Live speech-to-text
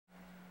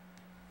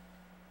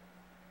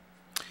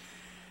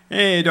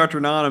Hey, Dr.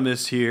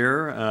 Anonymous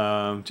here.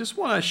 Just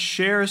want to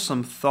share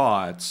some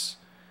thoughts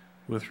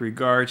with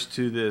regards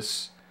to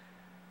this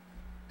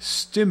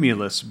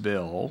stimulus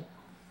bill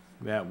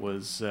that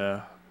was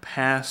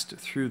passed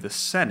through the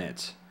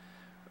Senate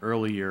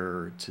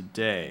earlier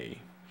today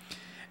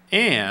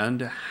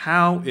and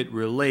how it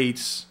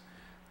relates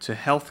to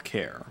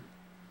healthcare.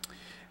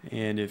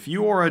 And if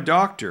you are a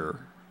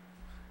doctor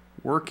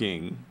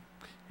working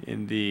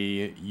in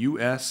the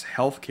U.S.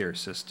 healthcare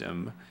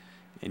system,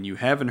 and you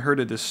haven't heard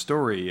of this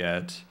story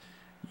yet,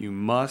 you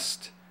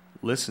must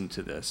listen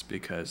to this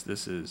because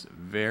this is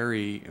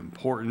very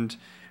important.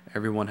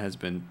 Everyone has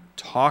been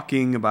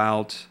talking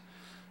about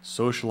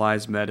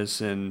socialized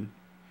medicine,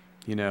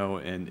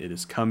 and it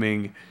is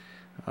coming.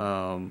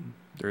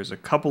 There's a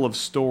couple of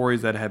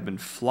stories that have been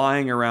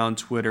flying around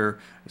Twitter,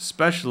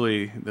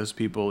 especially those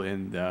people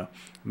in the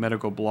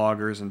medical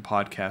bloggers and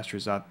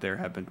podcasters out there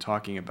have been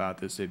talking about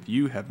this. If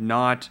you have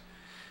not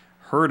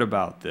heard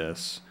about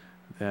this,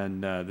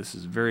 then this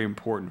is very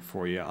important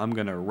for you. I'm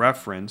going to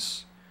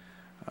reference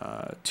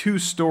two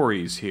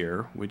stories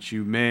here, which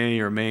you may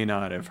or may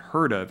not have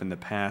heard of in the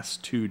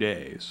past 2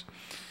 days.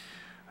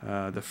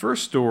 The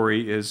first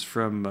story is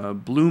from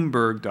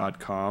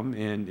Bloomberg.com,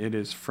 and it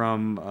is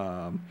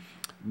from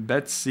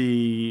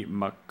Betsy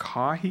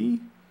McCaughey.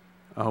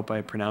 I hope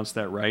I pronounced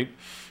that right.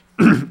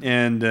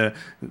 And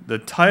the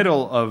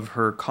title of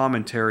her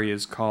commentary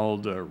is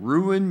called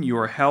Ruin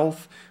Your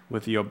Health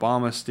with the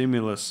Obama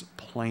Stimulus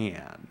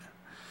Plan.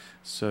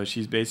 So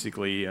she's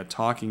basically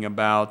talking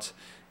about,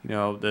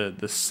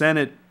 the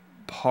Senate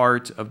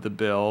part of the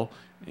bill,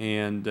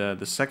 and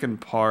the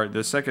second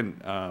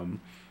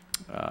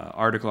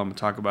article I'm going to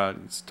talk about.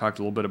 It's talked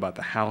a little bit about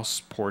the House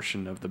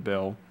portion of the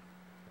bill.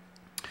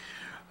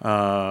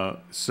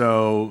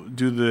 So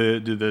do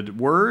the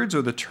words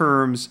or the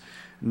terms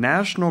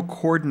National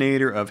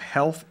Coordinator of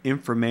Health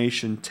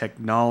Information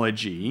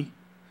Technology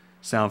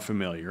sound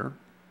familiar?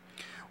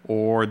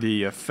 Or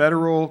the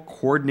Federal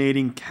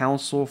Coordinating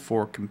Council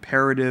for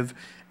Comparative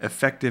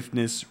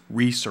Effectiveness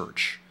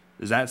Research.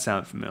 Does that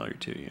sound familiar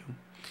to you?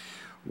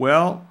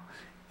 Well,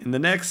 in the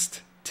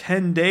next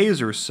 10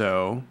 days or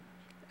so,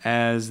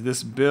 as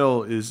this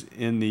bill is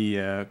in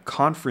the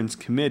conference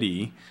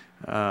committee,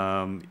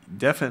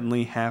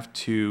 definitely have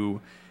to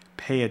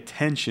pay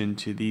attention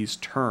to these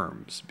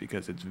terms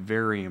because it's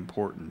very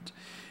important.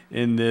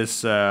 In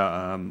this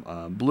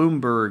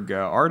Bloomberg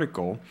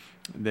article,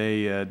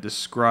 they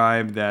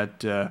describe that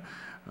that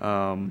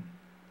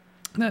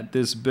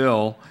this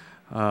bill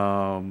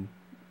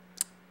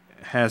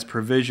has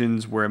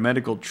provisions where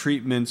medical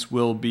treatments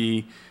will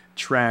be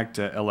tracked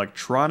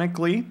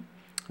electronically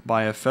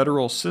by a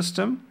federal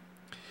system,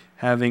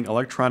 having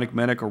electronic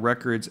medical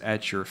records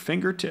at your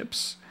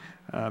fingertips,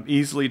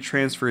 easily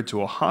transferred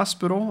to a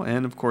hospital,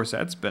 and of course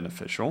that's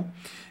beneficial.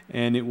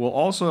 And it will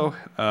also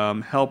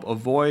help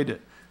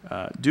avoid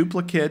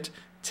duplicate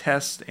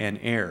tests and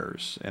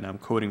errors, and I'm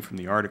quoting from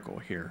the article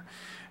here.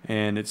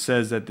 And it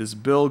says that this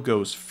bill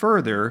goes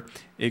further.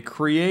 It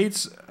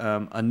creates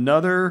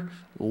another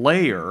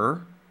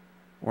layer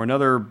or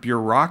another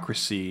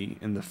bureaucracy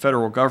in the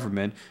federal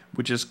government,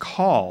 which is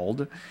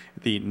called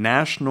the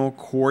National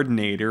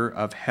Coordinator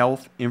of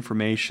Health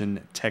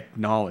Information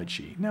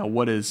Technology. Now,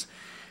 what is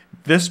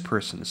this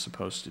person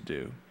supposed to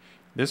do?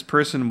 This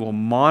person will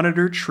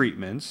monitor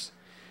treatments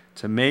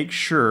to make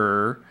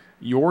sure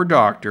your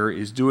doctor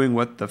is doing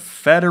what the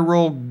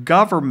federal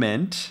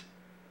government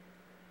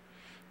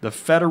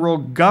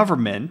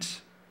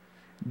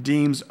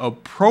deems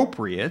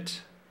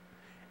appropriate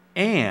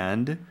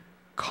and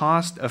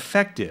cost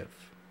effective.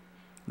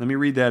 Let me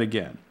read that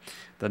again.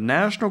 The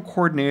National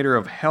Coordinator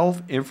of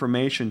Health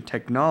Information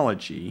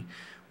Technology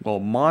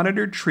will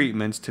monitor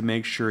treatments to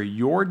make sure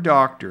your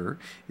doctor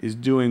is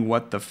doing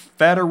what the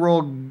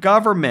federal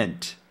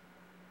government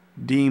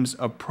deems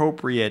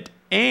appropriate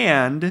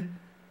and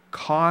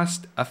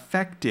cost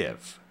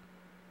effective.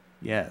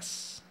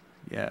 Yes.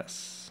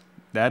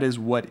 That is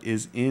what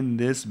is in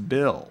this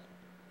bill.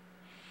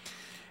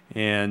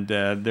 And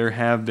there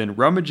have been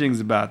rummagings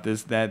about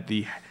this, that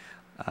the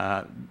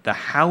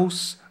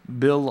House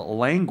bill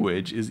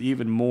language is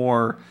even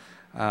more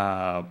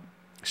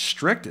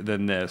strict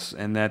than this,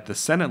 and that the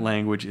Senate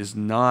language is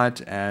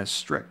not as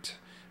strict.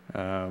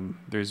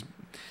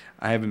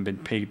 I haven't been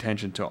paying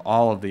attention to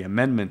all of the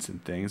amendments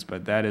and things,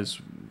 but that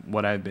is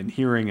what I've been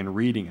hearing and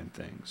reading and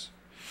things.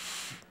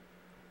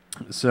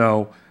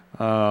 So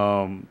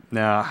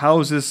now,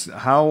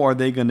 how are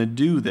they going to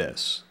do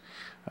this?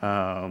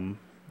 They're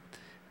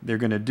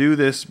going to do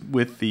this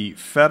with the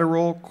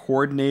Federal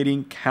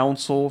Coordinating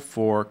Council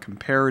for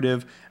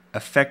Comparative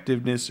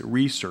Effectiveness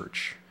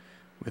Research,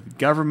 with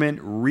government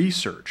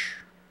research.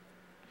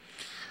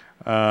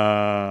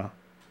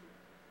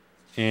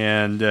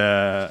 And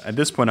at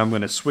this point, I'm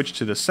going to switch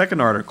to the second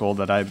article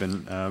that I've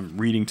been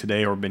reading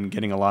today, or been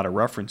getting a lot of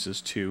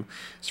references to.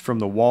 It's from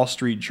the Wall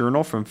Street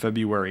Journal from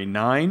February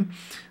 9.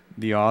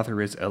 The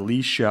author is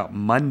Alicia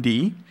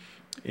Mundy,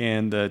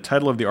 and the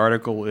title of the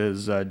article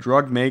is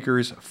Drug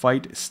Makers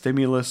Fight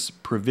Stimulus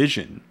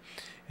Provision.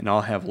 And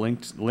I'll have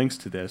links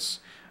to this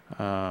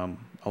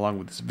along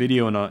with this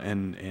video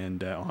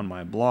and on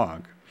my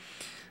blog.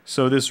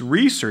 So this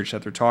research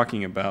that they're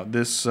talking about,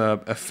 this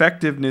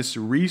effectiveness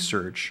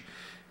research,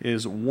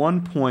 is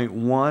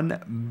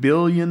 $1.1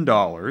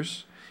 billion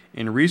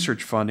in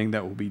research funding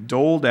that will be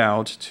doled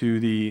out to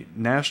the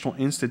National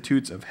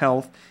Institutes of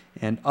Health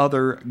and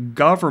other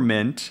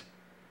government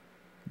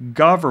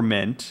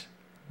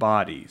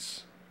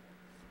bodies.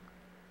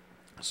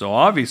 So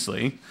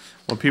obviously,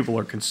 what people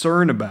are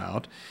concerned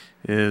about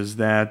is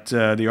that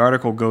the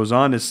article goes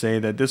on to say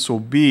that this will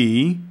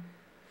be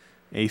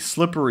a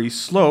slippery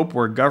slope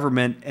where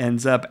government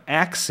ends up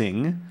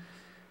axing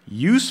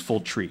useful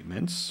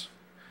treatments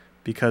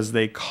because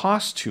they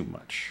cost too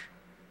much.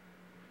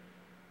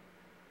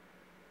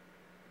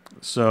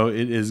 So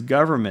it is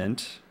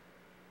government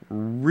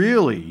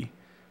really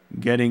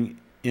getting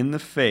in the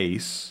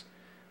face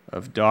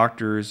of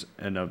doctors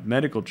and of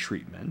medical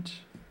treatment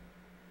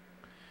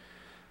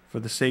for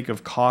the sake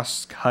of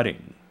cost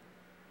cutting.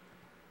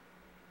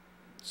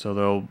 So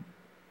they'll,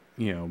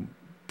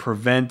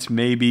 prevent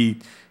maybe,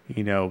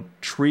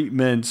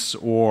 treatments,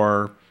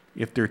 or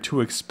if they're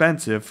too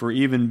expensive, for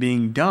even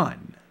being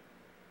done.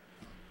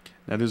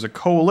 Now, there's a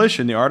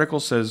coalition. The article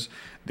says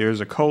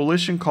there's a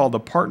coalition called the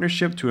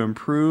Partnership to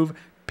Improve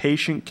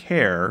Patient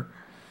Care,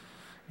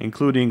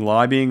 including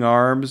lobbying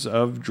arms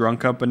of drug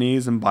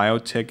companies and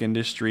biotech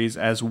industries,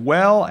 as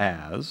well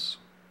as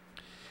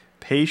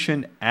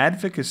patient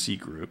advocacy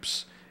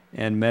groups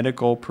and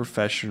medical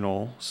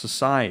professional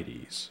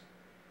societies.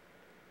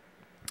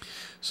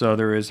 So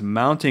there is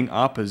mounting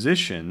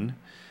opposition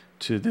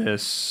to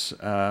this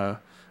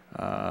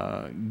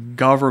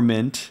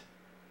government,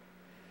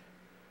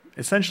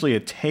 essentially a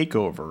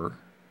takeover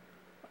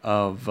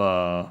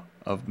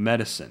of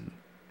medicine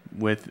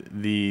with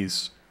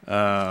these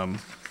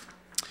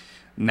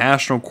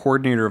National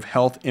Coordinator of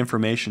Health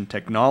Information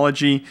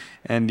Technology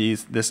and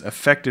this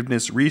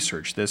effectiveness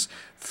research, this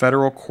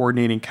Federal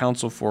Coordinating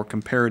Council for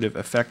Comparative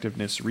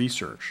Effectiveness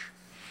Research.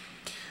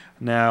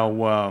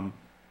 Now,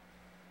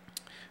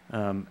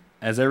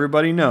 as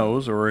everybody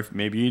knows, or if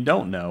maybe you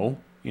don't know,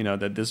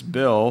 that this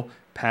bill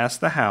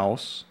passed the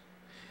House,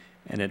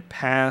 and it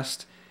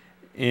passed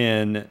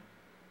in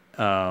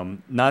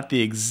not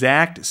the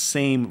exact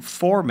same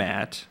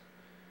format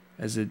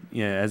as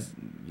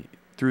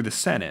through the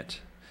Senate.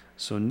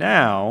 So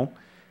now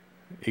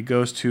it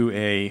goes to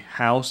a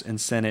House and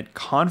Senate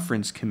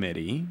conference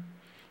committee,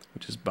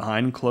 which is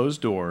behind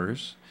closed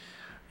doors,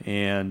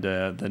 and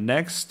the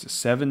next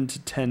 7 to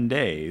 10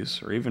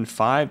 days, or even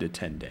 5 to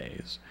 10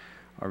 days,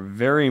 are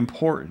very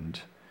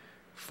important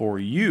for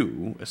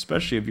you,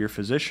 especially if you're a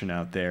physician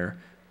out there,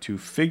 to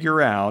figure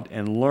out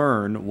and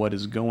learn what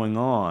is going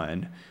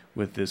on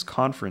with this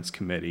conference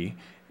committee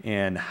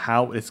and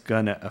how it's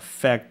going to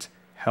affect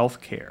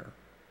healthcare.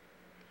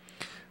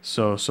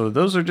 So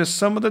those are just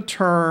some of the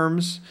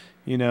terms,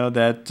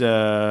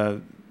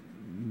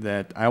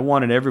 that I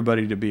wanted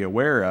everybody to be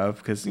aware of,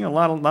 because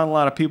not a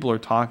lot of people are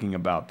talking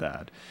about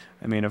that.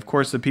 I mean, of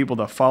course, the people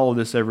that follow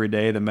this every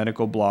day, the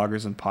medical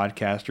bloggers and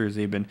podcasters,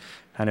 they've been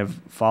kind of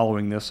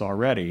following this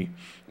already.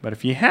 But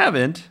if you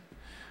haven't,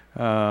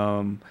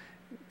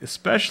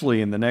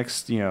 especially in the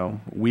next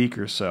week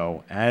or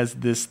so, as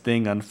this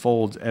thing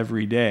unfolds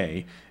every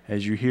day,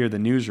 as you hear the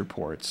news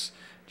reports,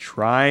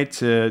 try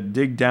to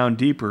dig down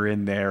deeper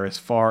in there as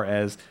far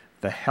as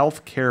the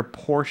healthcare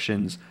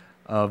portions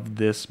of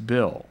this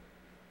bill.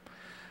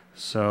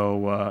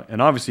 So,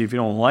 and obviously, if you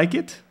don't like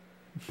it,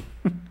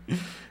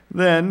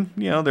 then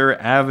there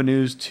are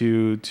avenues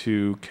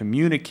to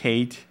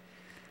communicate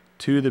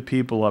to the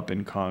people up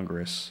in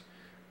Congress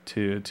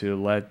to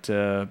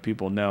let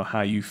people know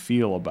how you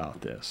feel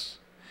about this.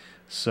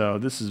 So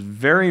this is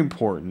very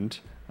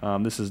important.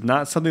 This is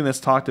not something that's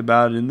talked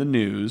about in the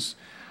news,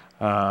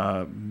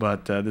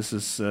 but this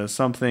is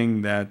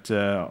something that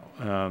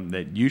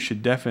that you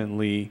should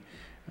definitely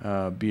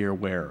be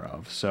aware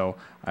of. So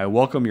I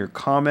welcome your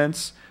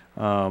comments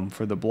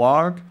for the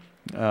blog.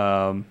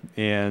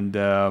 And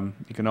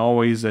you can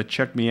always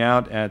check me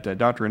out at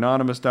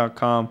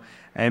dranonymous.com.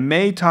 I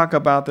may talk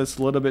about this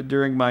a little bit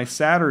during my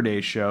Saturday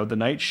show, The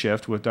Night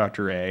Shift with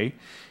Dr. A,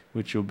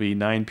 which will be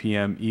 9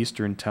 p.m.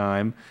 Eastern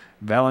Time,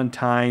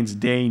 Valentine's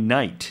Day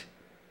night,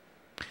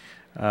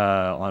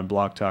 on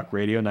Blog Talk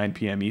Radio, 9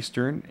 p.m.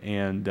 Eastern.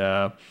 And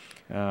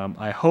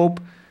I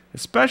hope,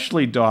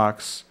 especially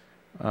docs,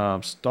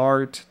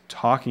 start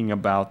talking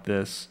about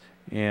this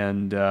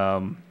and,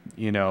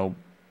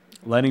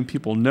 letting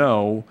people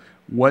know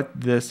what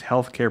this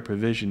healthcare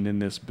provision in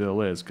this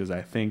bill is, because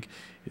I think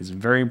is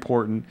very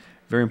important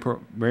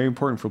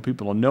for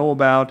people to know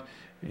about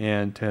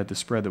and to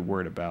spread the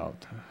word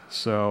about.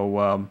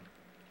 So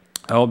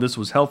I hope this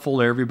was helpful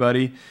to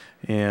everybody,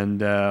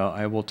 and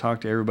I will talk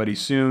to everybody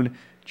soon.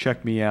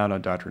 Check me out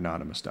on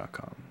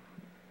dranonymous.com.